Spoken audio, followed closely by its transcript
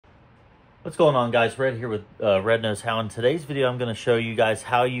What's going on, guys? Red here with Red Knows How. In today's video, I'm going to show you guys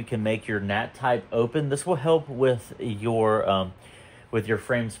how you can make your NAT type open. This will help with your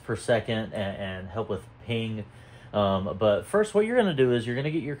frames per second and help with ping. But first, what you're going to do is you're going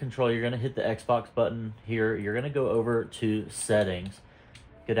to get your controller. You're going to hit the Xbox button here. You're going to go over to settings.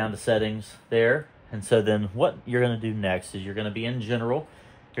 Go down to settings there. And so then what you're going to do next is you're going to be in general.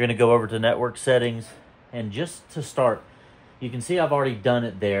 You're going to go over to network settings. And just to start, you can see I've already done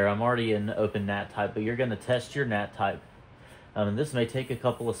it there. I'm already in open NAT type, but you're going to test your NAT type. And this may take a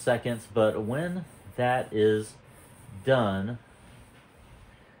couple of seconds, but when that is done,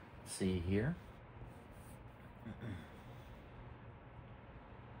 let's see here.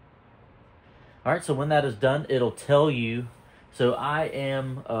 All right, so when that is done, it'll tell you. So I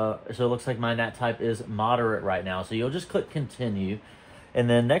am, so it looks like my NAT type is moderate right now. So you'll just click continue. And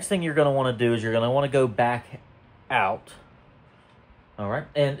then next thing you're going to want to do is you're going to want to go back out. All right,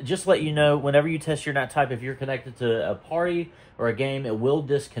 and just let you know, whenever you test your NAT type, if you're connected to a party or a game, it will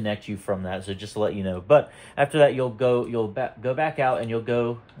disconnect you from that. So just to let you know. But after that, you'll go back out, and you'll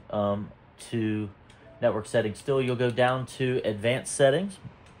go to network settings. Still, you'll go down to advanced settings,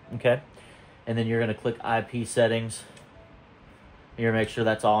 okay, and then you're going to click IP settings. You're going to make sure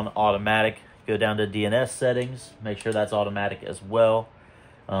that's on automatic. Go down to DNS settings. Make sure that's automatic as well.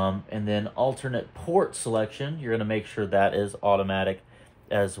 And then alternate port selection, you're going to make sure that is automatic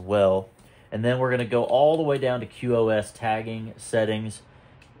as well. And then we're going to go all the way down to QoS tagging settings.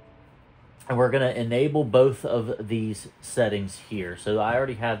 And we're going to enable both of these settings here. So I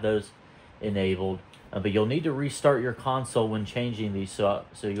already have those enabled. But you'll need to restart your console when changing these. So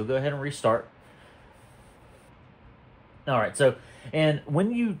you'll go ahead and restart. All right, and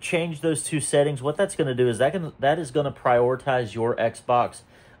when you change those two settings, what that's going to do is that is going to prioritize your Xbox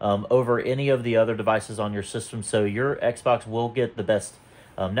over any of the other devices on your system. So your Xbox will get the best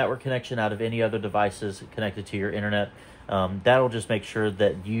network connection out of any other devices connected to your internet. That'll just make sure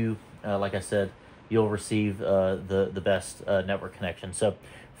that you, like I said, you'll receive the best network connection. So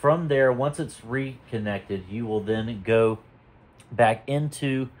from there, once it's reconnected, you will then go back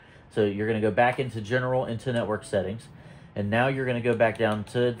into, so you're going to go back into general, into network settings. And now you're going to go back down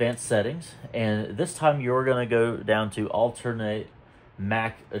to advanced settings. And this time you're going to go down to alternate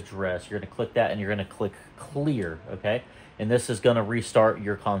MAC address. You're going to click that and you're going to click clear, okay? And this is going to restart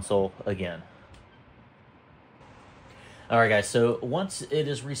your console again. All right, guys, so once it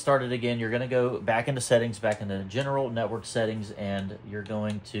is restarted again, you're going to go back into settings, back into general network settings, and you're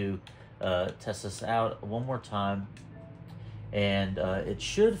going to test this out one more time. And it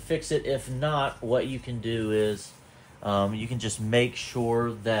should fix it. If not, what you can do is you can just make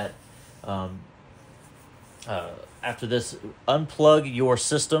sure that after this, unplug your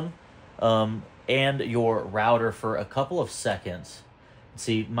system and your router for a couple of seconds.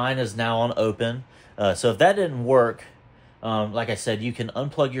 See, mine is now on open. So if that didn't work, like I said, you can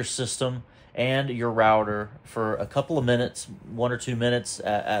unplug your system and your router for a couple of minutes, 1 or 2 minutes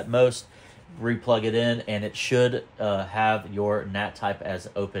at most, replug it in, and it should have your NAT type as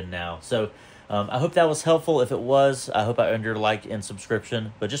open now. So I hope that was helpful. If it was, I hope I earned your like and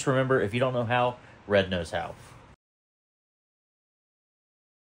subscription. But just remember, if you don't know how, Red knows how.